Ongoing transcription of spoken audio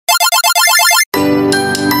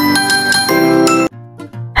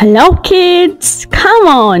Hello kids, come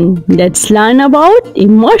on, let's learn about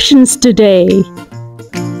emotions today.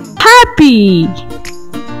 Happy.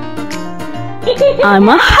 I'm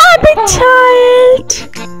a happy child.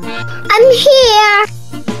 I'm here.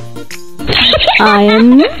 I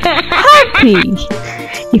am happy.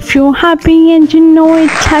 If you're happy and you know it,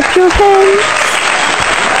 clap your hands.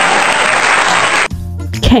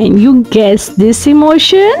 Can you guess this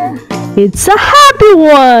emotion? It's a happy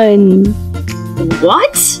one.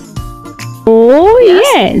 What? Oh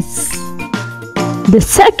yes. The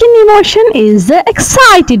second emotion is the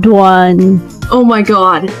excited one. Oh my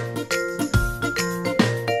god.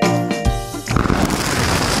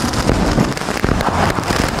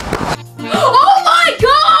 Oh my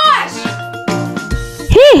gosh!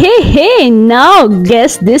 Hey, now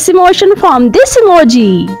guess this emotion from this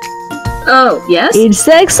emoji. Oh, yes? It's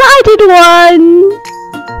the excited one.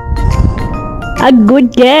 A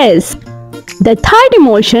good guess. The third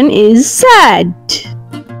emotion is sad.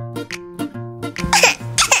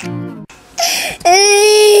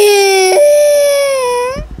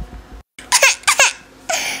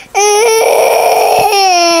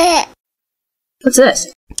 What's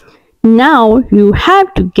this? Now you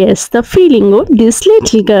have to guess the feeling of this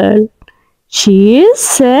little girl. She is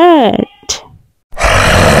sad.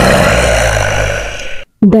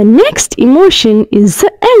 The next emotion is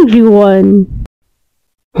the angry one.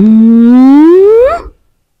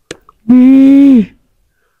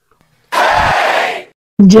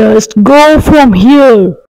 Just go from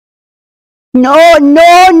here.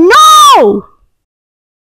 No!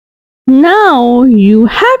 Now you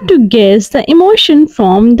have to guess the emotion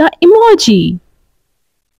from the emoji.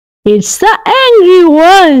 It's the angry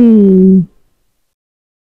one.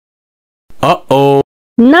 Uh-oh.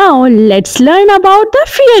 Now let's learn about the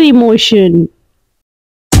fear emotion.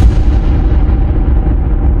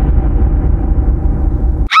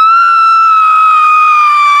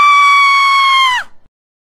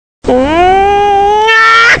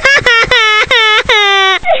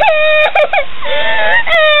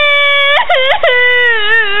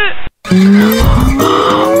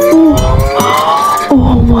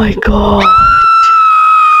 Oh my god.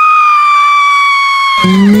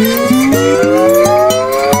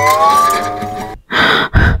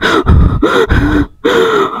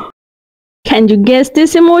 Can you guess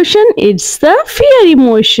this emotion? It's the fear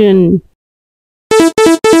emotion.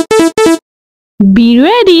 Be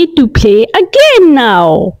ready to play a game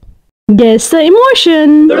now. Guess the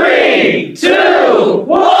emotion. 3, 2,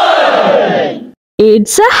 1!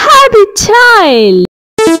 It's a happy child.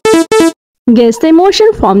 Guess the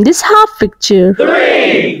emotion from this half picture.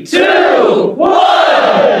 3, 2,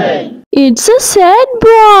 1! It's a sad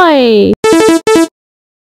boy.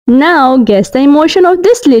 Now guess the emotion of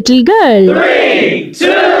this little girl. 3,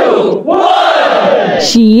 2, 1!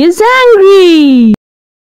 She is angry.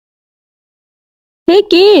 Hey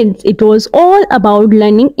kids, it was all about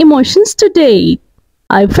learning emotions today.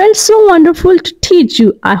 I felt so wonderful to teach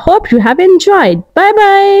you. I hope you have enjoyed. Bye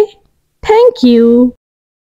bye. Thank you.